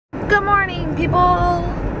Good morning, people.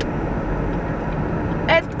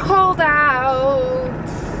 It's cold out.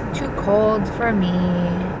 It's too cold for me.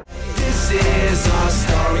 This is our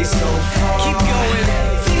story so far. Keep going.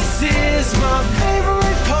 This is my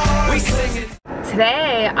favorite part. We sing it.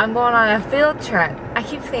 Today, I'm going on a field trip. I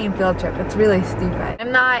keep saying field trip. It's really stupid.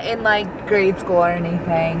 I'm not in like grade school or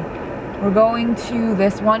anything. We're going to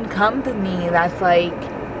this one company that's like,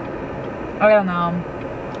 I don't know.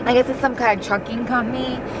 I guess it's some kind of trucking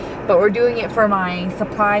company, but we're doing it for my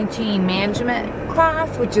supply chain management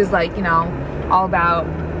class, which is like, you know, all about,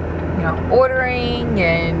 you know, ordering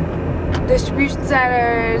and distribution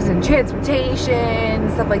centers and transportation,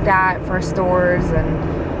 stuff like that for stores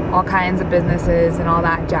and all kinds of businesses and all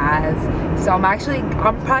that jazz. So I'm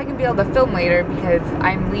probably gonna be able to film later because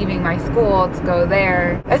I'm leaving my school to go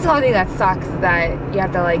there. That's the only thing that sucks, that you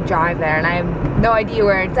have to like drive there and I have no idea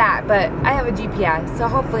where it's at, but I have a GPS, so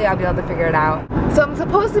hopefully I'll be able to figure it out. So I'm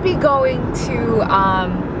supposed to be going to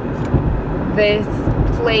this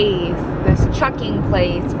place, this trucking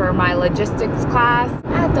place for my logistics class.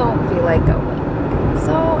 I don't feel like going,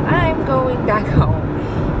 so I'm going back home.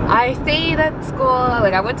 I stayed at school,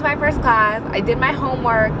 like I went to my first class, I did my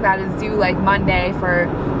homework that is due like Monday for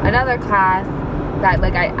another class that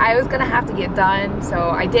like I was gonna have to get done, so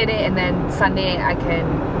I did it, and then Sunday I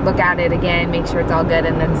can look at it again, make sure it's all good,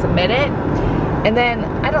 and then submit it. And then,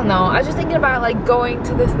 I don't know, I was just thinking about like going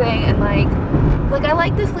to this thing and like I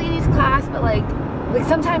like this lady's class, but like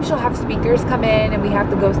sometimes she'll have speakers come in and we have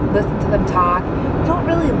to go listen to them talk. We don't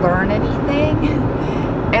really learn anything.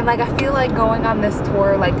 And like I feel like going on this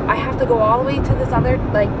tour, like I have to go all the way to this other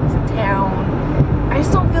like town. I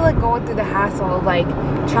just don't feel like going through the hassle of like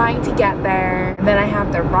trying to get there, and then I have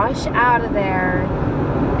to rush out of there,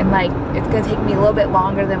 and like it's gonna take me a little bit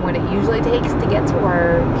longer than what it usually takes to get to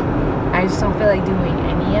work. I just don't feel like doing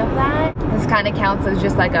any of that. This kind of counts as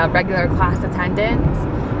just like a regular class attendance,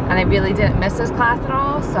 and I really didn't miss this class at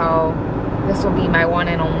all, so this will be my one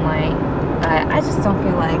and only. But I just don't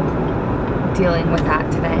feel like dealing with that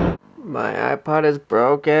today. My iPod is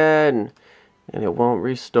broken and it won't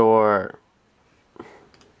restore.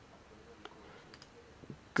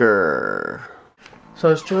 Grr. So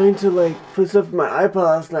I was trying to like put stuff in my iPod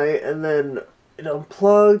last night, and then it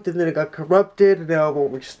unplugged, and then it got corrupted, and now it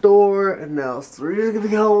won't restore, and now Serena's gonna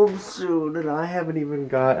be home soon, and I haven't even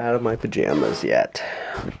got out of my pajamas yet.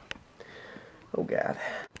 Oh god.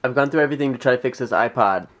 I've gone through everything to try to fix this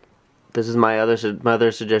iPod. This is my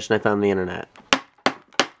other suggestion I found on the internet.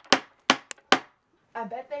 I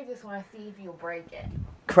bet they just want to see if you'll break it.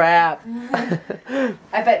 Crap. I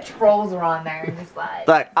bet trolls are on there and just like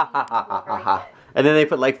ha ha ha ha ha ha. And then they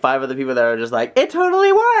put like 5 other people that are just like, it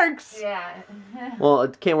totally works! Yeah. Well,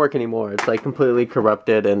 it can't work anymore. It's like completely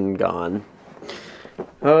corrupted and gone.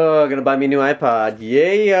 Oh, I'm gonna buy me a new iPod.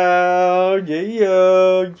 Yeah, yeah,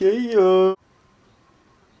 yeah.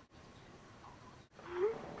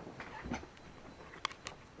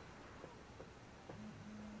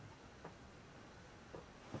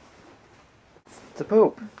 It's a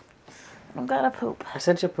poop. I'm gonna poop. I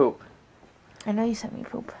sent you poop. I know you sent me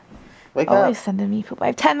poop. Wake Always up. sending me poop. I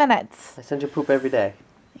have 10 minutes. I send you poop every day.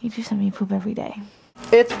 You do send me poop every day.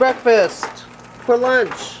 It's breakfast for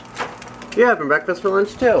lunch. You're having breakfast for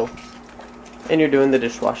lunch too. And you're doing the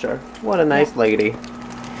dishwasher. What a nice lady.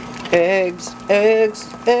 Eggs, eggs,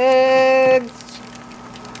 eggs.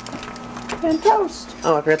 And toast.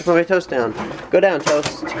 Oh, I forgot to put my toast down. Go down,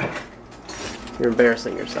 toast. You're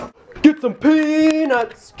embarrassing yourself. Get some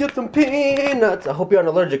peanuts! Get some peanuts! I hope you aren't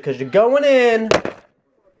allergic because you're going in.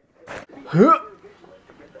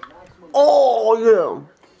 Oh, yeah.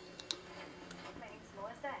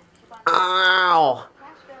 Ow.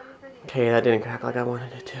 Okay, that didn't crack like I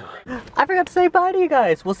wanted it to. I forgot to say bye to you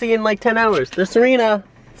guys. We'll see you in like 10 hours. There's Serena.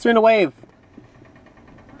 Serena, wave.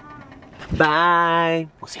 Bye.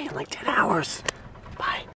 We'll see you in like 10 hours.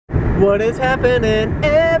 Bye. What is happening,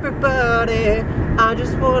 everybody? I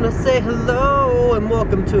just want to say hello and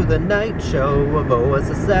welcome to the night show of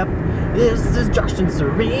OSSF. This is Josh and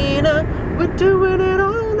Serena. We're doing it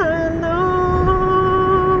all night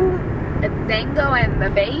long. It's Dango and the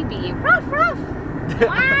baby. Ruff, ruff.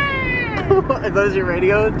 Wow. Is that your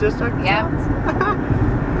radio distract? Yep.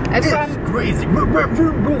 It's from, crazy. do you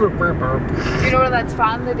know where that's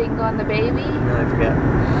from, the Dingo and the Baby? No, I forget.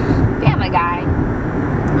 Family Guy.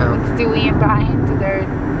 Oh. When Stewie and Brian do their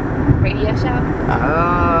radio show.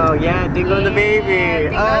 Oh, yeah, Dingo and the Baby.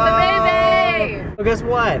 Dingo and the Baby. Well, guess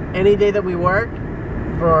what? Any day that we work,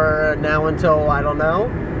 for now until, I don't know,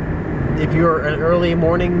 if you're an early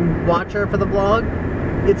morning watcher for the vlog,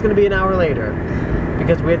 it's going to be an hour later.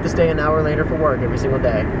 Because we have to stay an hour later for work every single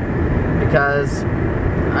day. Because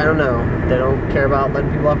I don't know. They don't care about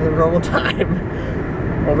letting people off in their normal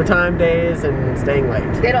time. Overtime days and staying late.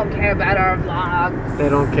 They don't care about our vlogs. They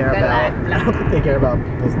don't care about, I don't think they care about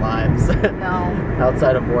people's lives. No.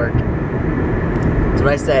 Outside of work. That's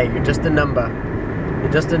what I say, you're just a number.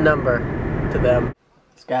 You're just a number to them.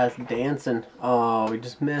 This guy's dancing. Oh, we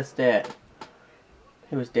just missed it.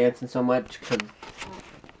 He was dancing so much because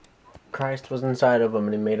Christ was inside of him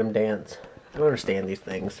and he made him dance. I don't understand these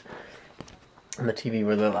things on the TV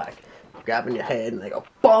where they're like grabbing your head and they go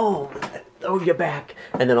boom, and throw you back,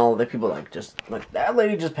 and then all the people like that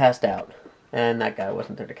lady just passed out and that guy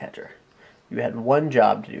wasn't there to catch her. You had one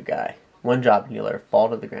job to do, guy. One job, and you let her fall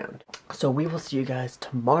to the ground. So we will see you guys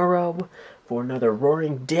tomorrow for another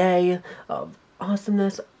roaring day of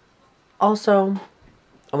awesomeness. Also,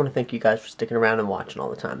 I want to thank you guys for sticking around and watching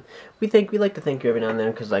all the time. We like to thank you every now and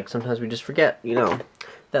then because like sometimes we just forget, you know,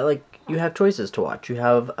 that like you have choices to watch. You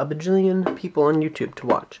have a bajillion people on YouTube to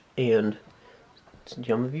watch, and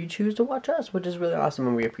some of you choose to watch us, which is really awesome,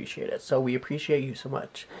 and we appreciate it. So we appreciate you so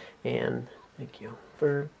much, and thank you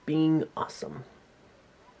for being awesome.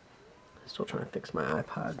 Still trying to fix my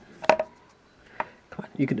iPod. Come on,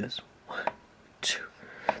 you can do this. 1, 2,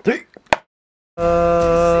 3.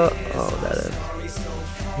 Oh, that is.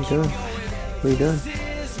 What are you doing? What are you doing?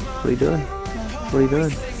 What are you doing? What are you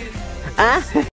doing? Ah!